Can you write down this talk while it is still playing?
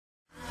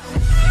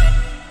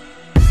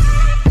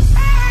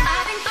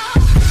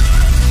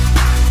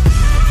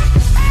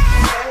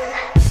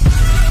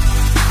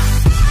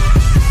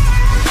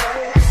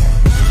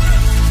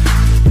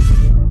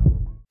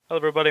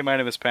everybody, my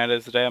name is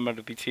Pqnda. Today I'm going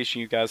to be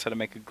teaching you guys how to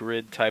make a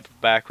grid type of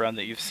background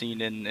that you've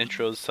seen in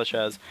intros such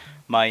as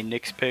my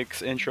Nyx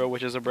Picks intro,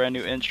 which is a brand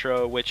new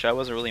intro, which I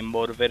wasn't really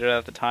motivated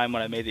at the time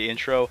when I made the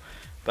intro,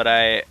 but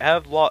I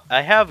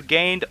have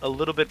gained a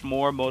little bit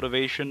more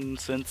motivation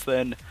since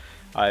then.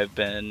 I've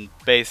been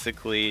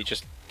basically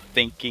just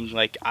thinking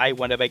like, I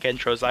want to make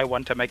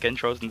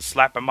intros and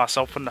slapping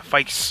myself in the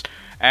face,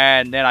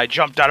 and then I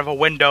jumped out of a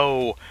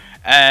window,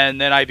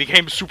 and then I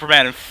became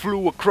Superman and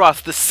flew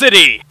across the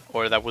city!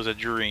 Or that was a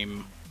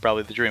dream.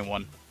 Probably the dream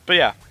one. But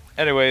yeah,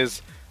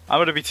 anyways, I'm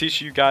going to be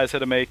teaching you guys how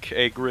to make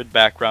a grid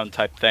background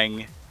type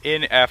thing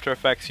in After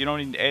Effects. You don't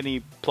need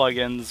any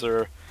plugins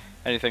or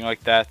anything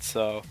like that,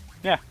 so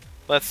yeah.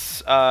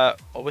 Let's,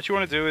 what you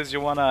want to do is you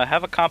want to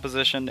have a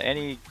composition,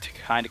 any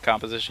kind of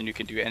composition. You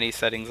can do any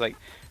settings like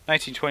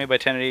 1920 by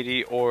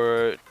 1080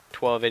 or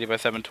 1280 by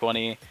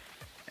 720.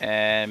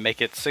 And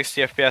make it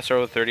 60 FPS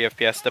or 30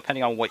 FPS,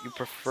 depending on what you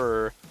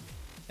prefer.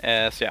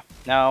 So yeah,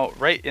 now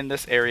right in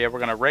this area, we're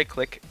going to right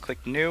click,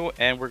 click new,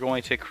 and we're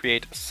going to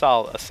create a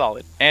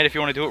solid. And if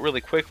you want to do it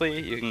really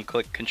quickly, you can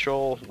click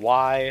Control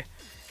Y,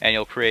 and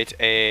you'll create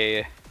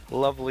a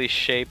lovely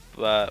shape.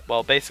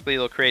 Well, basically,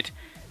 you'll create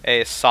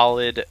a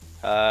solid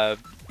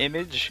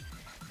image,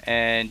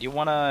 and you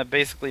want to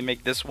basically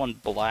make this one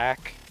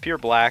black, pure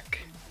black,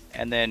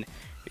 and then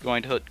you're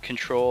going to hit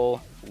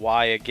Control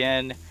Y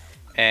again.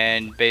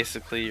 And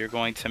basically you're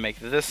going to make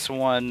this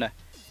one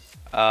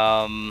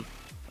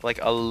like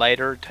a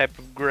lighter type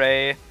of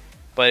gray,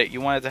 but you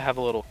want it to have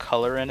a little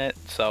color in it,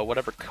 so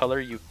whatever color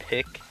you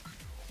pick,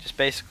 just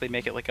basically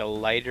make it like a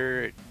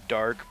lighter,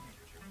 dark,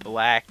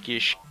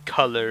 blackish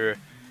color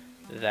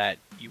that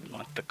you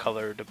want the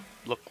color to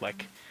look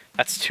like.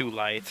 That's too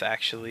light,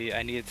 actually.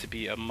 I need it to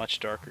be a much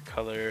darker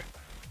color,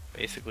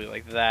 basically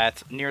like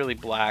that, nearly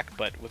black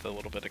but with a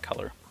little bit of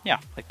color. Yeah,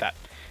 like that.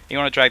 You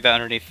want to drag that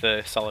underneath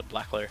the solid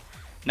black layer.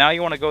 Now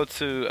you want to go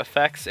to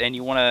effects, and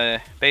you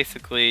want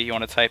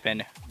to type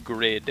in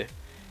grid,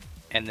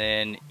 and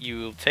then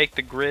you take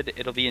the grid,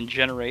 it'll be in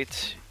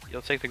generate.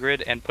 You'll take the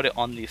grid and put it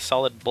on the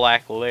solid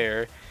black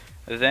layer.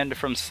 Then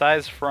from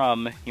size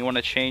from, you want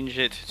to change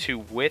it to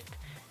width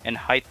and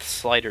height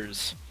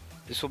sliders.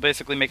 This will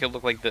basically make it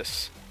look like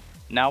this.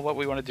 Now what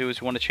we want to do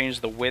is we want to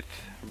change the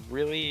width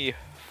really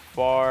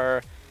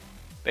far,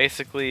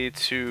 basically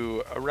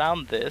to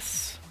around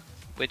this,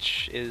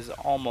 which is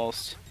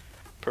almost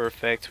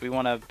perfect. We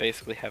want to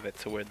basically have it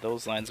to where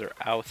those lines are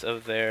out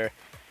of there,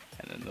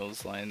 and then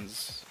those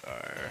lines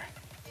are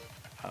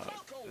out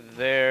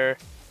there.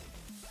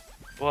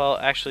 Well,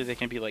 actually they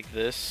can be like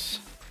this,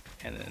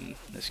 and then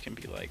this can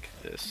be like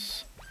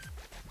this.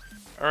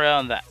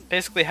 Around that.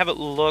 Basically have it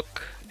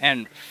look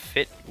and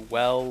fit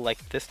well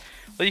like this.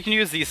 Well, you can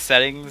use these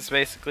settings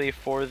basically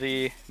for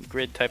the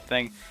grid type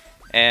thing,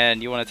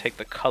 and you want to take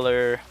the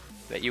color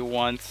that you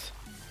want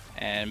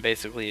and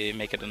basically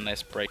make it a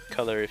nice bright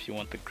color if you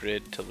want the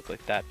grid to look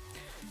like that.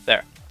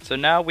 There. So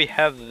now we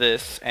have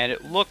this, and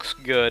it looks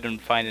good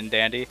and fine and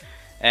dandy.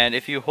 And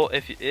if you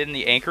in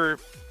the anchor,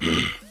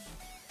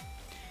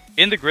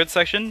 in the grid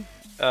section,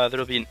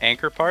 there'll be an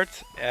anchor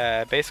part.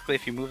 Basically,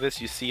 if you move this,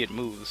 you see it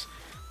moves.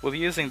 We'll be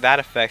using that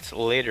effect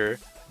later.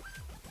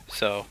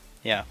 So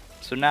yeah.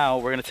 So now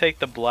we're gonna take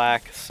the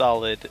black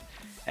solid,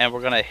 and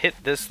we're gonna hit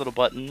this little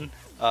button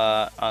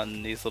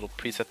on these little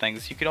preset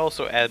things. You can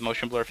also add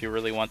motion blur if you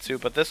really want to,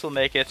 but this will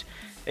make it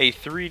a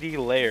 3D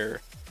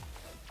layer.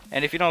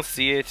 And if you don't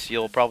see it,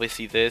 you'll probably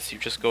see this. You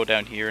just go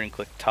down here and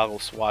click toggle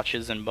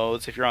swatches and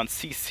modes. If you're on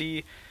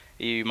CC,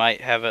 you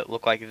might have it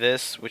look like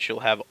this, which you'll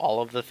have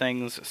all of the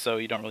things, so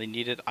you don't really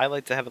need it. I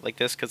like to have it like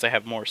this because I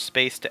have more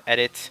space to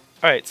edit.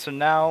 Alright, so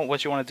now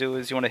what you want to do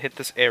is you want to hit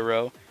this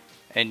arrow,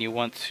 and you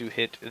want to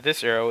hit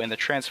this arrow in the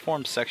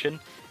transform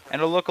section. And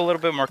it'll look a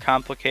little bit more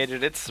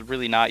complicated. It's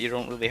really not. You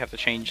don't really have to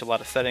change a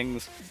lot of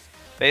settings.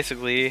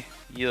 Basically,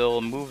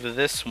 you'll move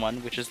this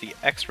one, which is the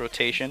X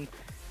rotation,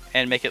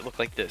 and make it look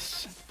like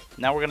this.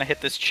 Now we're going to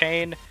hit this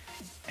chain,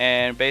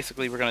 and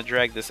basically we're going to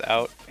drag this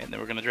out, and then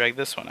we're going to drag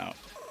this one out.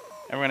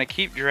 And we're going to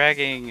keep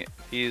dragging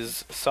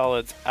these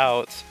solids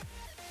out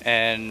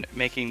and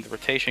making the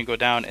rotation go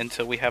down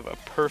until we have a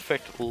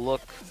perfect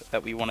look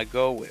that we want to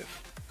go with.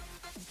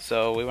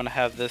 So we want to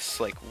have this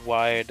like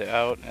wide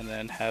out, and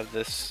then have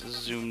this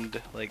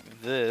zoomed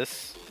like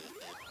this.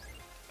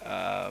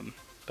 But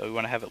we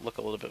want to have it look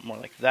a little bit more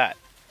like that.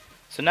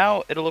 So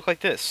now it'll look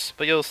like this.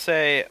 But you'll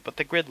say, but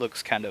the grid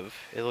looks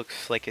it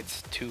looks like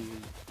it's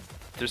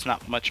there's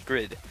not much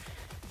grid.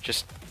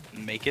 Just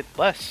make it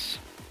less,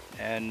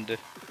 and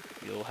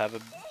you'll have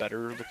a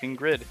better looking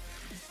grid.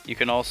 You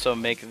can also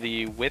make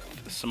the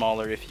width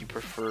smaller if you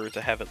prefer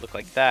to have it look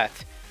like that.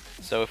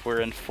 So if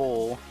we're in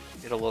full,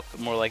 it'll look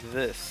more like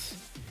this.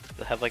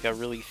 You'll have like a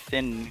really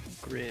thin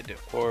grid,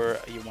 or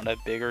you want a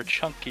bigger,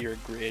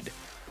 chunkier grid.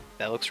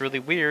 That looks really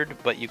weird,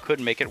 but you could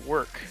make it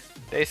work.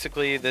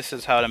 Basically, this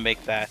is how to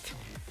make that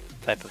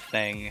type of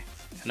thing,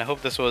 and I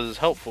hope this was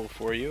helpful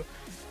for you.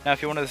 Now,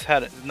 if you want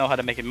to know how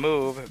to make it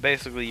move,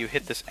 basically you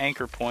hit this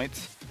anchor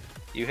point,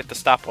 you hit the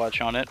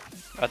stopwatch on it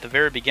at the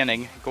very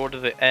beginning, go to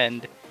the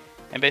end,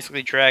 and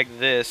basically drag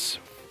this,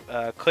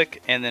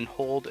 click and then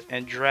hold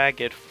and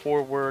drag it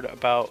forward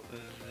about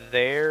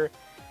there,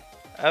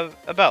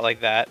 about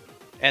like that.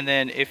 And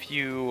then if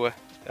you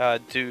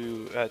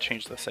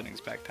change the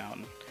settings back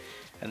down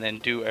and then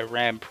do a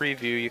RAM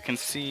preview, you can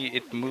see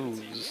it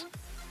moves.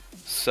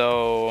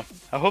 So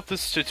I hope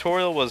this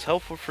tutorial was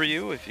helpful for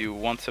you if you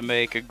want to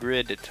make a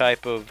grid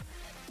type of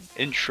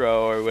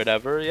intro or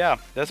whatever. Yeah,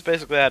 that's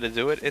basically how to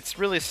do it. It's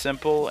really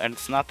simple and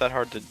it's not that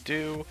hard to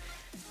do,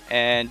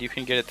 and you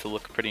can get it to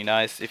look pretty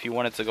nice. If you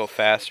want it to go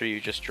faster, you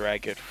just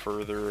drag it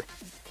further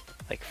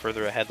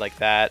ahead like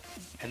that,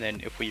 and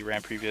then if we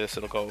RAM preview this,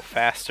 it'll go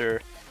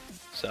faster.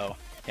 So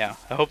yeah,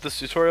 I hope this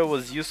tutorial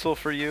was useful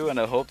for you, and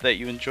I hope that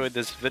you enjoyed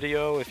this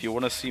video. If you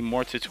want to see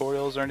more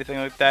tutorials or anything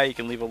like that, you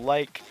can leave a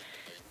like.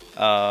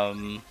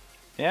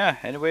 Yeah,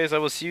 anyways, I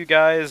will see you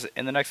guys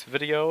in the next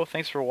video.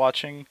 Thanks for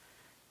watching.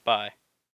 Bye.